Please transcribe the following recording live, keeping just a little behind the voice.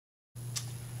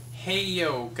Hey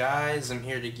yo guys, I'm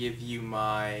here to give you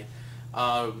my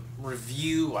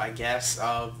review, I guess,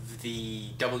 of the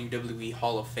WWE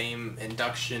Hall of Fame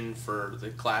induction for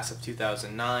the class of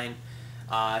 2009.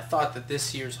 I thought that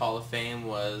this year's Hall of Fame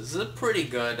was pretty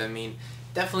good. I mean,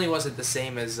 definitely wasn't the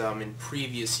same as in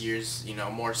previous years,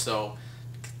 more so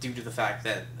due to the fact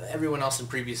that everyone else in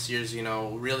previous years,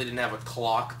 really didn't have a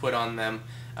clock put on them.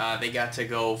 They got to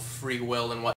go free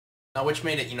will and whatnot, which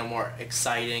made it, more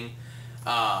exciting.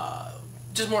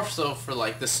 Just more so for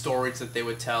like the stories that they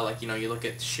would tell, like, you look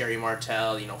at Sherry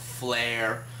Martel,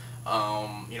 Flair,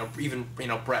 even,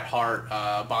 Bret Hart,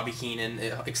 Bobby Heenan,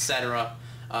 etc.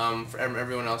 For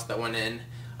everyone else that went in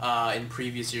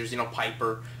previous years,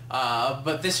 Piper.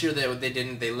 But this year they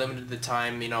didn't. They limited the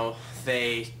time.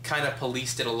 They kind of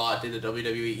policed it a lot. Did the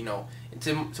WWE?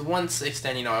 To one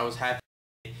extent, I was happy.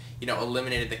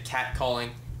 Eliminated the catcalling,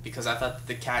 because I thought that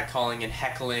the catcalling and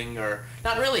heckling, or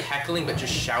not really heckling, but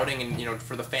just shouting and,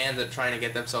 for the fans that are trying to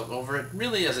get themselves over it,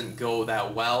 really doesn't go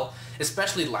that well.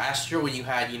 Especially last year when you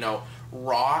had,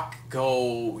 Rock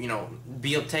go,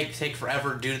 take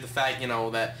forever due to the fact,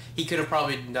 that he could have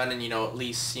probably done in, at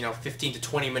least, 15 to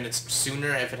 20 minutes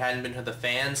sooner if it hadn't been for the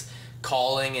fans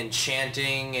calling and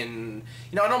chanting. And,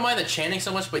 I don't mind the chanting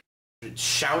so much, but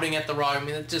shouting at the Rock, I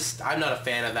mean, I'm not a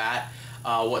fan of that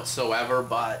whatsoever.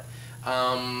 But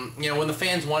when the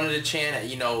fans wanted to chant at,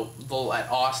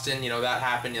 at Austin, that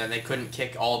happened, they couldn't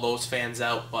kick all those fans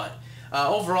out. But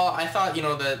overall, I thought,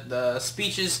 the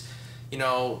speeches,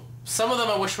 some of them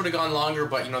I wish would have gone longer,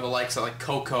 but, the likes of, like,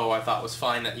 Koko, I thought was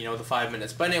fine at, the 5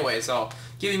 minutes. But anyways, I'll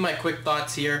give you my quick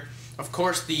thoughts here. Of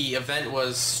course, the event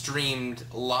was streamed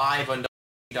live on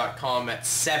WWE.com at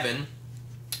 7.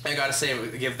 I gotta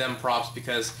say, give them props,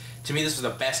 because to me this was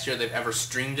the best year they've ever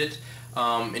streamed it.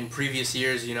 In previous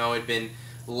years, it'd been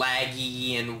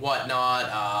laggy and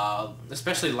whatnot,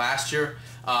 especially last year.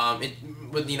 It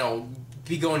would,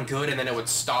 be going good and then it would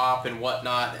stop and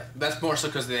whatnot. That's more so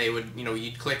because they would,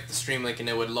 you'd click the stream link and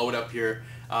it would load up your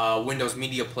Windows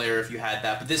Media Player if you had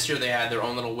that. But this year they had their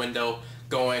own little window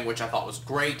going, which I thought was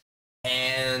great.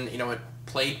 And, it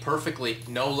played perfectly.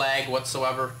 No lag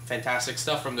whatsoever. Fantastic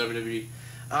stuff from WWE.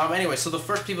 Anyway, so the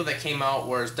first people that came out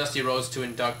was Dusty Rhodes to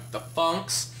induct the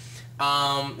Funks.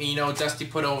 Dusty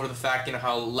put over the fact,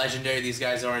 how legendary these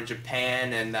guys are in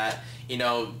Japan, and that,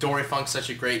 Dory Funk's such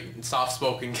a great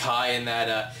soft-spoken guy, and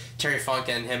that Terry Funk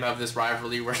and him have this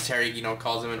rivalry where Terry,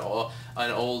 calls him an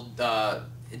old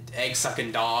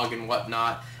egg-sucking dog and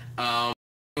whatnot.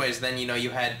 Anyways, then, you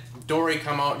had Dory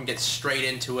come out and get straight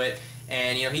into it,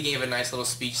 and, he gave a nice little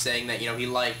speech saying that, he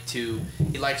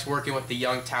likes working with the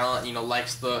young talent,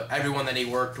 likes everyone that he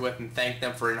worked with, and thanked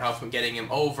them for helping getting him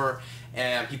over.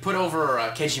 And he put over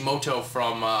Kejimoto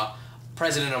from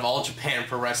President of All Japan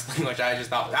Pro Wrestling, which I just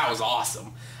thought that was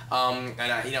awesome.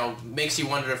 And makes you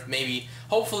wonder if maybe,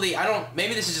 hopefully,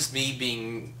 maybe this is just me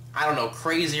being,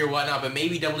 crazy or whatnot, but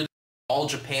maybe WWE All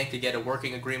Japan could get a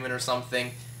working agreement or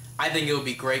something. I think it would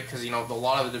be great, because, a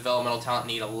lot of the developmental talent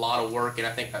need a lot of work, and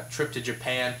I think a trip to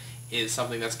Japan is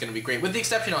something that's going to be great, with the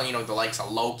exception of, the likes of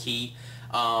Low-Key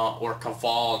or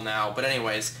Caval now. But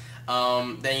anyways,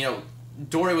 then,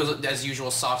 Dory was, as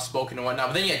usual, soft-spoken and whatnot,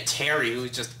 but then you had Terry, who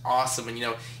was just awesome, and,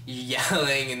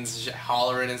 yelling and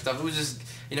hollering and stuff. It was just,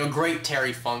 great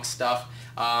Terry Funk stuff.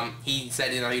 He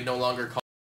said, he'd no longer call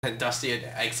Dusty an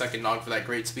egg-sucking dog for that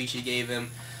great speech he gave him.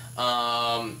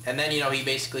 And then, he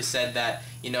basically said that,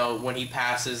 when he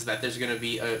passes, that there's going to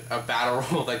be a battle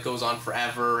royal that goes on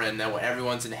forever, and that when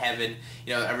everyone's in heaven,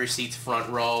 every seat's front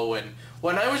row, and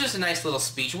whatnot. It was just a nice little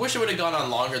speech. Wish it would have gone on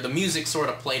longer. The music sort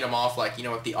of played him off, like,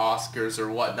 at the Oscars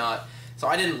or whatnot. So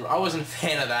I wasn't a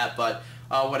fan of that, but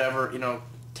whatever,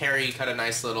 Terry cut a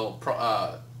nice little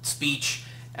speech.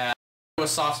 It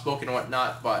was soft-spoken and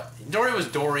whatnot, but Dory was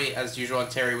Dory, as usual, and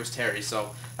Terry was Terry,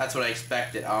 so that's what I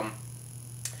expected.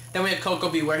 Then we had Koko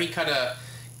where he cut a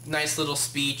nice little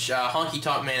speech. Honky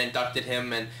Tonk Man inducted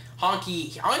him, and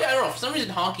Honky, I don't know, for some reason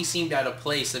Honky seemed out of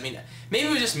place. I mean, maybe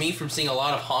it was just me from seeing a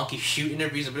lot of Honky shoot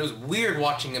interviews, but it was weird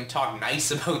watching him talk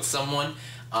nice about someone.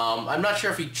 I'm not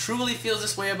sure if he truly feels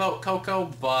this way about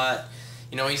Koko, but,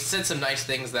 he said some nice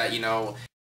things that,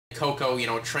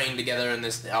 Koko, trained together in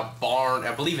this barn,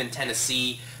 I believe in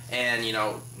Tennessee, and,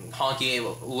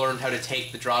 Honky learned how to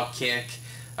take the drop kick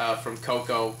from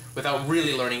Koko without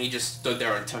really learning. He just stood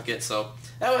there and took it, so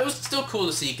it was still cool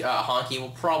to see Honky. We'll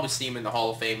probably see him in the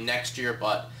Hall of Fame next year,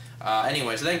 but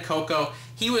anyways, then Koko,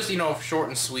 he was, short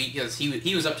and sweet, because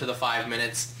he was up to the 5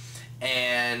 minutes,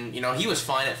 and, he was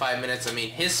fine at 5 minutes. I mean,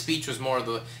 his speech was more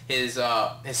his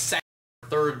second or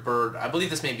third bird. I believe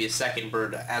this may be his second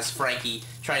bird, as Frankie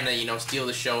trying to, steal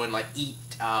the show and, like, eat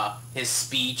his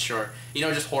speech or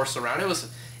just horse around.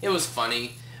 It was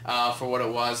funny. For what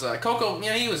it was. Koko,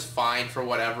 he was fine for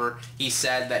whatever. He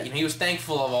said that, he was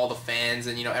thankful of all the fans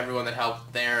and, everyone that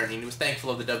helped there, and he was thankful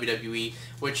of the WWE,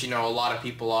 which, a lot of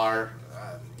people are,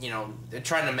 they're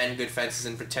trying to mend good fences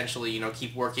and potentially,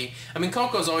 keep working. I mean,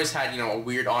 Koko's always had, a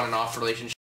weird on and off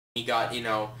relationship. He got, in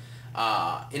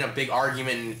a big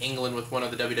argument in England with one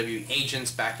of the WWE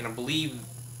agents back in, I believe,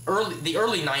 the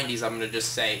early 90s, I'm going to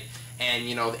just say. And,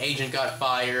 the agent got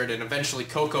fired, and eventually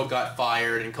Koko got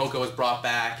fired, and Koko was brought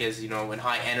back as, in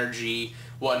high energy,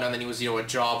 whatnot. Then he was, a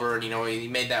jobber, and, he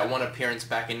made that one appearance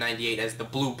back in '98 as the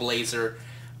Blue Blazer.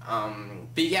 But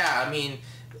yeah, I mean,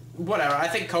 whatever. I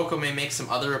think Koko may make some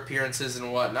other appearances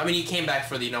and whatnot. I mean, he came back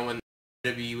for the, when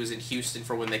WWE was in Houston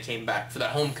for when they came back for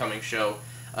that homecoming show.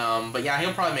 But yeah,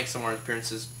 he'll probably make some more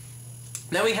appearances.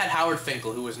 Then we had Howard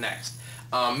Finkle, who was next.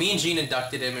 Me and Gene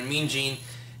inducted him, and Mean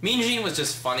Gene was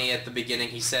just funny at the beginning.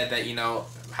 He said that,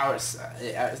 Howard's,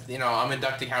 I'm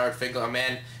inducting Howard Finkle, a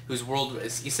man who's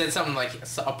he said something like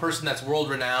a person that's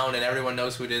world-renowned and everyone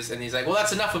knows who it is, and he's like, well,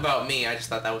 that's enough about me. I just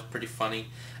thought that was pretty funny.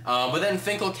 But then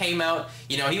Finkle came out,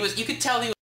 you could tell he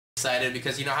was excited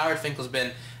because, Howard Finkle's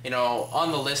been,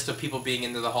 on the list of people being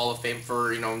into the Hall of Fame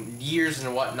for, years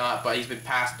and whatnot, but he's been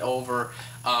passed over.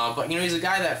 But, he's a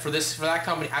guy that for that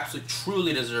company absolutely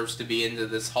truly deserves to be into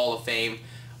this Hall of Fame,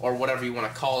 or whatever you want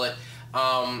to call it.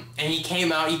 And he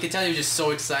came out, you could tell he was just so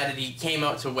excited. He came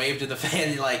out to wave to the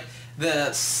fan. Like,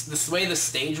 the way the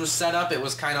stage was set up, it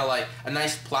was kind of like a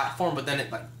nice platform, but then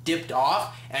it like dipped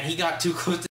off, and he got too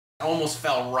close to almost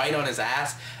fell right on his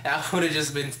ass. That would have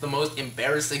just been the most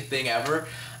embarrassing thing ever.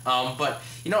 But,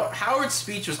 Howard's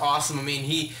speech was awesome. I mean,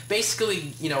 he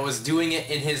basically, was doing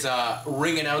it in his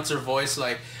ring announcer voice,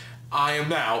 like, I am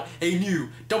now a new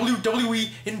WWE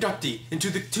inductee into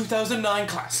the 2009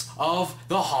 class of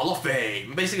the Hall of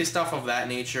Fame. Basically stuff of that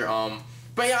nature.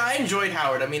 But yeah, I enjoyed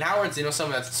Howard. I mean, Howard's,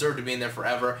 someone that's deserved to be in there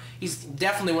forever. He's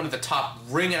definitely one of the top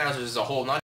ring announcers as a whole.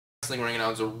 Not wrestling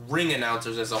ring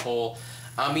announcers as a whole.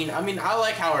 I mean, I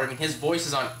like Howard. I mean, his voice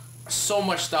is on so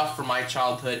much stuff from my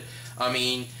childhood. I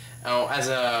mean, as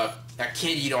a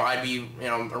kid, I'd be,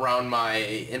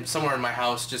 around somewhere in my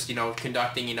house, just,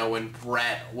 conducting, when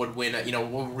Brett would win,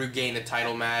 would regain a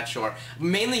title match, or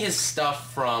mainly his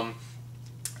stuff from,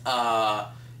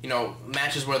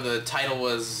 matches where the title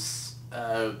was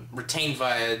retained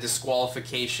via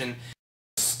disqualification,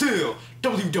 still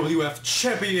WWF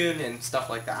champion, and stuff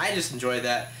like that. I just enjoyed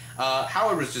that.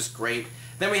 Howard was just great.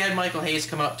 Then we had Michael Hayes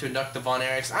come up to induct the Von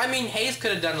Erichs. I mean, Hayes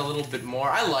could have done a little bit more.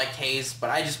 I liked Hayes, but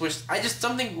I just wish,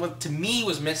 something to me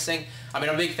was missing. I mean,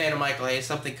 I'm a big fan of Michael Hayes.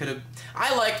 Something could have,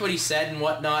 I liked what he said and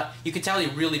whatnot. You could tell he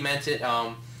really meant it.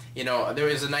 There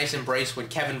was a nice embrace when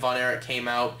Kevin Von Erich came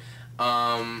out.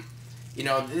 You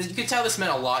could tell this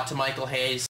meant a lot to Michael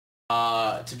Hayes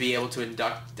to be able to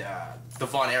induct the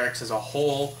Von Erichs as a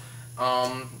whole.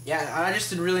 Yeah, I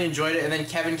just really enjoyed it. And then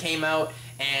Kevin came out.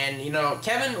 And,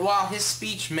 Kevin, while his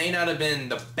speech may not have been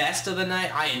the best of the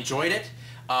night, I enjoyed it.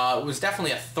 It was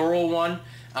definitely a thorough one.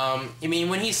 I mean,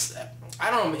 when I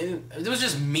don't know, it was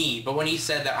just me, but when he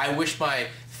said that I wish my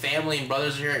family and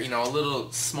brothers were here, a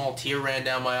little small tear ran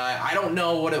down my eye. I don't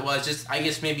know what it was, I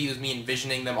guess maybe it was me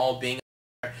envisioning them all being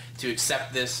there to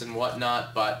accept this and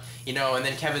whatnot, but, and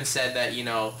then Kevin said that,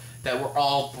 that we're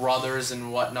all brothers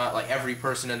and whatnot, like every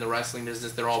person in the wrestling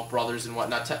business, they're all brothers and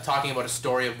whatnot, talking about a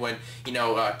story of when,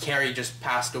 Kerry just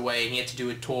passed away and he had to do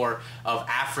a tour of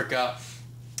Africa,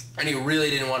 and he really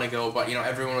didn't want to go, but,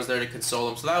 everyone was there to console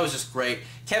him, so that was just great.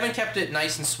 Kevin kept it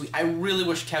nice and sweet. I really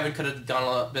wish Kevin could have gone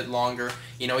a little bit longer.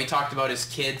 He talked about his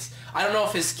kids. I don't know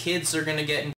if his kids are going to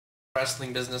get into the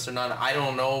wrestling business or not. I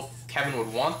don't know if Kevin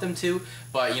would want them to,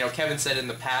 but, Kevin said in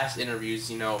the past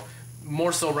interviews,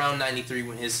 more so around 93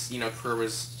 when his, career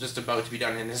was just about to be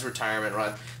done in his retirement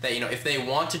run, that, if they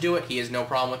want to do it, he has no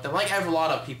problem with them. Like, I have a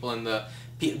lot of people in the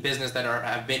business that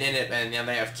have been in it and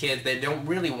they have kids. They don't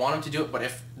really want them to do it, but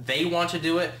if they want to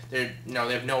do it, they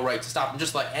have no right to stop them.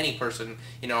 Just like any person,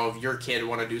 if your kid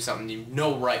want to do something, you have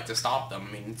no right to stop them.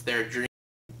 I mean, it's their dream.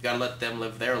 You gotta let them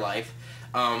live their life.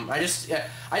 I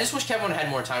just wish Kevin had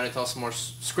more time to tell some more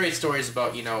great stories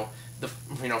about,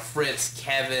 Fritz,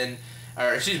 Kevin,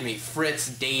 or excuse me, Fritz,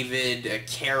 David,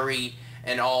 Kerry,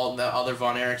 and all the other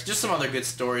Von Erichs. Just some other good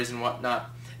stories and whatnot.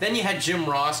 Then you had Jim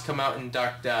Ross come out and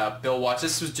induct Bill Watts.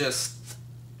 This was just,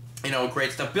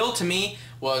 great stuff. Bill, to me,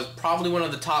 was probably one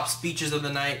of the top speeches of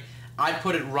the night. I'd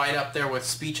put it right up there with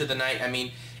speech of the night. I mean,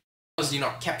 it was,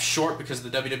 kept short because the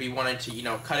WWE wanted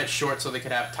to, cut it short so they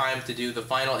could have time to do the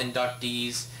final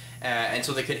inductees, and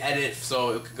so they could edit it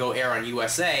so it could go air on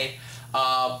USA.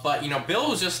 But, you know, Bill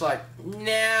was just like,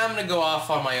 nah, I'm going to go off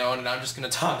on my own and I'm just going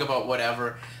to talk about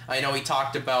whatever. I know he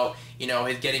talked about, you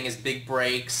know, getting his big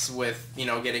breaks with, you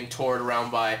know, getting toured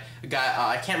around by a guy,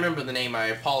 I can't remember the name, I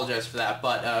apologize for that,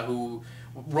 but who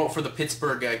wrote for the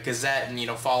Pittsburgh Gazette and, you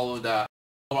know, followed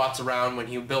lots around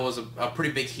when Bill was a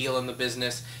pretty big heel in the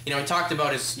business. You know, he talked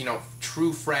about his, you know,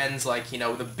 true friends like, you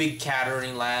know, the big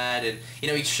Cattering lad, and, you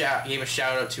know, he gave a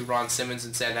shout out to Ron Simmons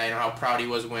and said, you know, how proud he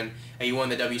was when he won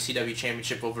the WCW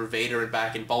championship over Vader and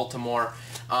back in Baltimore.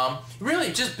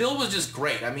 Really, Bill was just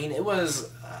great. I mean, it was,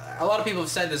 a lot of people have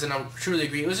said this and I truly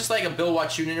agree, it was just like a Bill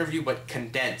Watchune interview but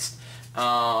condensed.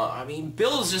 I mean,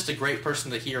 Bill is just a great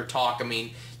person to hear talk. I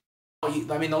mean,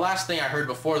 the last thing I heard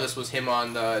before this was him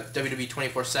on the WWE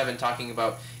 24/7 talking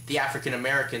about the African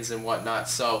Americans and whatnot.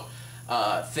 So,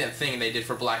 thing they did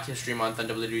for Black History Month on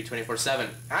WWE 24/7.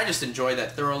 I just enjoyed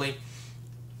that thoroughly.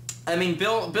 I mean,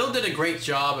 Bill did a great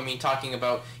job. I mean, talking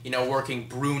about, you know, working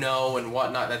Bruno and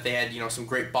whatnot, that they had, you know, some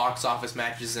great box office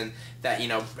matches, and that, you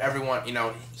know, everyone, you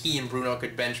know, he and Bruno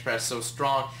could bench press so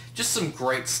strong. Just some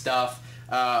great stuff.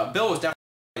 Bill was definitely.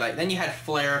 Like, then you had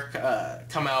Flair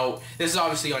come out. This is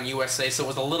obviously on USA, so it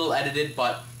was a little edited,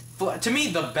 but to me,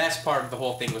 the best part of the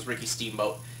whole thing was Ricky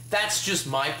Steamboat. That's just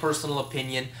my personal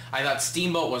opinion. I thought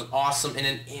Steamboat was awesome,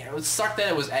 and it sucked that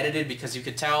it was edited because you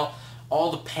could tell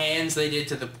all the pans they did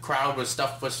to the crowd was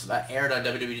stuff was aired on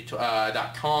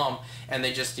WWE.com, and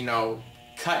they just, you know,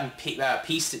 cut and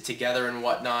pieced it together and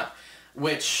whatnot,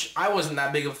 which I wasn't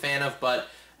that big of a fan of, but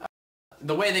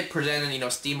the way they presented, you know,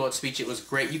 Steamboat's speech, it was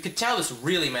great. You could tell this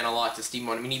really meant a lot to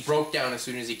Steamboat. I mean, he broke down as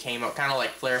soon as he came out, kind of like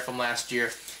Flair from last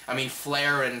year. I mean,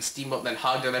 Flair and Steamboat then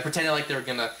hugged, and they pretended like they were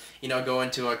going to, you know, go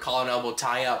into a collar and elbow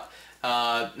tie-up.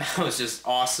 That was just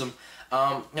awesome.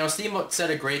 You know, Steamboat said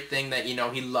a great thing that, you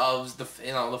know, he loves the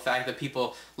fact that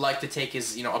people like to take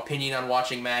his, you know, opinion on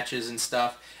watching matches and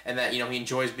stuff, and that, you know, he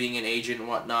enjoys being an agent and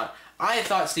whatnot. I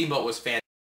thought Steamboat was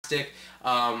fantastic.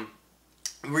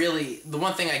 Really, the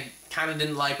one thing I kind of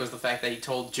didn't like was the fact that he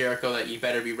told Jericho that you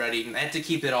better be ready, and had to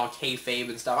keep it all kayfabe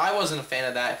and stuff. I wasn't a fan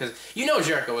of that, because, you know,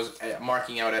 Jericho was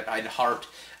marking out at Heart,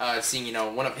 seeing, you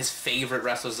know, one of his favorite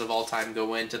wrestlers of all time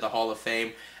go into the Hall of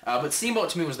Fame. But Steamboat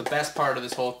to me was the best part of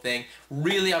this whole thing.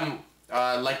 Really,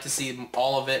 like to see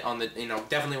all of it on the, you know,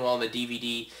 definitely on the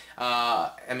DVD.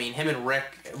 I mean, him and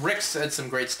Rick said some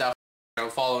great stuff, you know,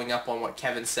 following up on what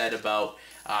Kevin said about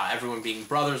everyone being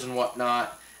brothers and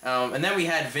whatnot. And then we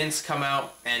had Vince come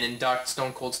out and induct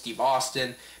Stone Cold Steve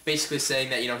Austin, basically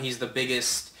saying that, you know, he's the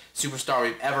biggest superstar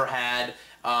we've ever had,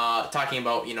 talking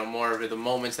about, you know, more of the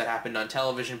moments that happened on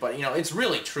television. But, you know, it's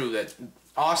really true that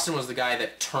Austin was the guy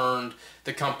that turned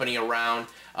the company around.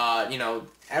 You know,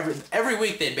 every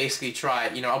week they'd basically try,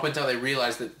 you know, up until they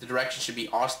realized that the direction should be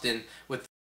Austin with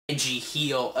edgy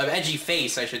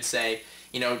face, I should say.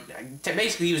 You know,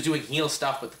 basically he was doing heel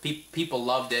stuff, but the people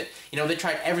loved it. You know, they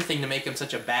tried everything to make him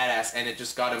such a badass, and it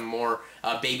just got him more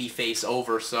baby face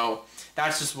over. So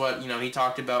that's just what, you know, he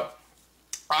talked about.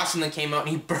 Austin then came out and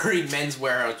he buried Men's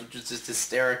Warehouse, which was just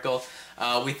hysterical.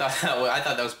 I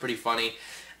thought that was pretty funny.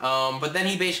 But then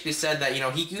he basically said that, you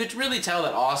know, you could really tell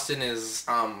that Austin is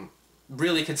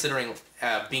really considering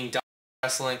being done with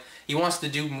wrestling. He wants to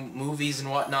do movies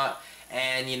and whatnot.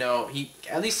 And, you know,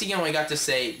 at least, you know, he got to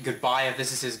say goodbye, if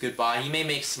this is his goodbye. He may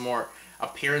make some more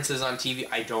appearances on TV,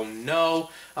 I don't know,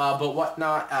 but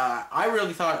whatnot. I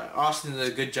really thought Austin did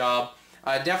a good job.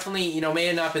 Definitely, you know, may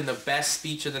have not been the best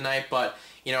speech of the night, but,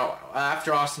 you know,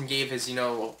 after Austin gave his, you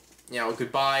know,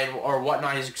 goodbye or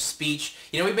whatnot, his speech,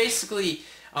 you know, he basically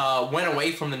went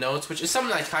away from the notes, which is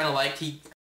something I kind of liked.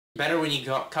 Better when you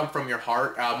come from your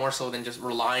heart, more so than just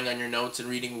relying on your notes and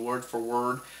reading word for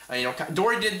word. You know,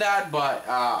 Dory did that, but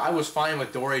I was fine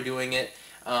with Dory doing it.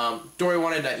 Dory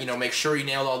wanted to, you know, make sure he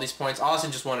nailed all these points.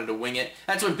 Austin just wanted to wing it.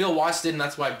 That's what Bill Watts did, and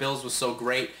that's why Bill's was so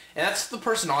great. And that's the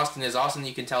person Austin is. Austin,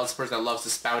 you can tell, is the person that loves to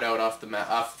spout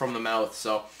out from the mouth.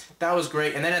 So that was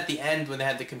great. And then at the end, when they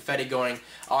had the confetti going,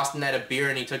 Austin had a beer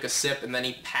and he took a sip, and then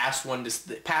he passed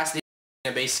it.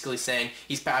 Basically saying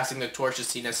he's passing the torch to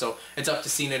Cena, so it's up to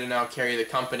Cena to now carry the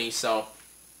company. So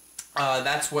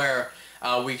that's where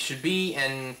we should be.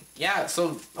 And yeah,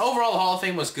 so overall the Hall of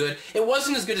Fame was good. It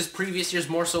wasn't as good as previous years,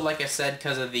 more so, like I said,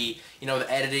 because of the, you know,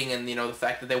 the editing and, you know, the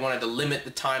fact that they wanted to limit the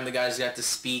time the guys got to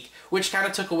speak, which kind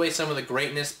of took away some of the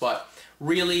greatness. But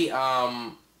really, you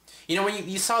know, when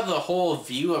you saw the whole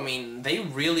view, I mean, they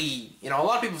really, you know, a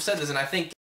lot of people have said this, and I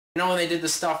think, you know, when they did the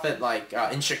stuff at, like,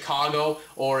 in Chicago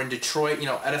or in Detroit, you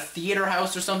know, at a theater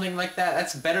house or something like that,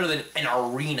 that's better than an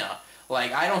arena.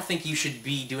 Like, I don't think you should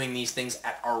be doing these things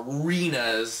at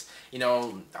arenas. You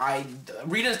know,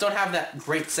 arenas don't have that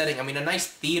great setting. I mean, a nice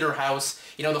theater house,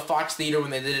 you know, the Fox Theater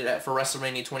when they did it for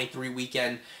WrestleMania 23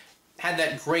 weekend had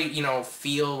that great, you know,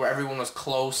 feel where everyone was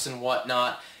close and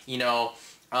whatnot, you know.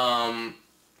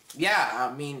 Yeah,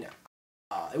 I mean,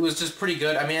 it was just pretty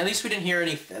good. I mean, at least we didn't hear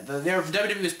any.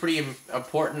 WWE was pretty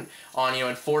important on, you know,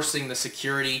 enforcing the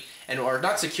security or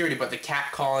not security, but the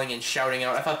catcalling and shouting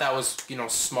out. I thought that was, you know,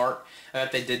 smart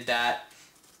that they did that.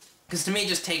 Because to me, it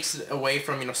just takes away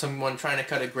from, you know, someone trying to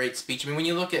cut a great speech. I mean, when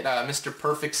you look at Mr.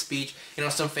 Perfect's speech, you know,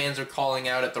 some fans are calling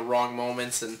out at the wrong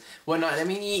moments and whatnot. I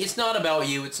mean, it's not about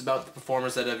you. It's about the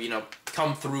performers that have, you know,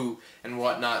 come through and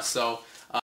whatnot. So,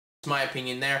 that's my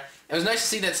opinion there. It was nice to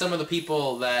see that some of the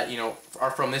people that, you know,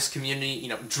 are from this community, you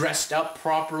know, dressed up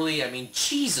properly. I mean,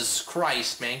 Jesus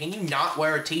Christ, man. Can you not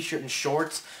wear a t-shirt and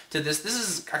shorts to this? This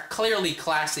is a clearly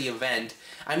classy event.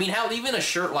 I mean, hell, even a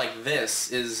shirt like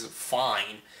this is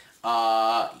fine.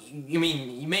 You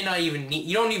mean, you may not even need,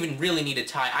 you don't even really need a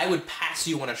tie. I would pass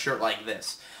you on a shirt like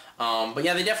this. But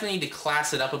yeah, they definitely need to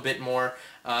class it up a bit more.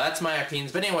 That's my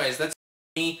opinions. But anyways, that's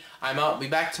me. I'm out. Be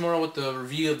back tomorrow with the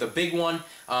review of the big one.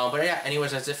 But yeah,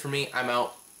 anyways, that's it for me. I'm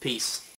out. Peace.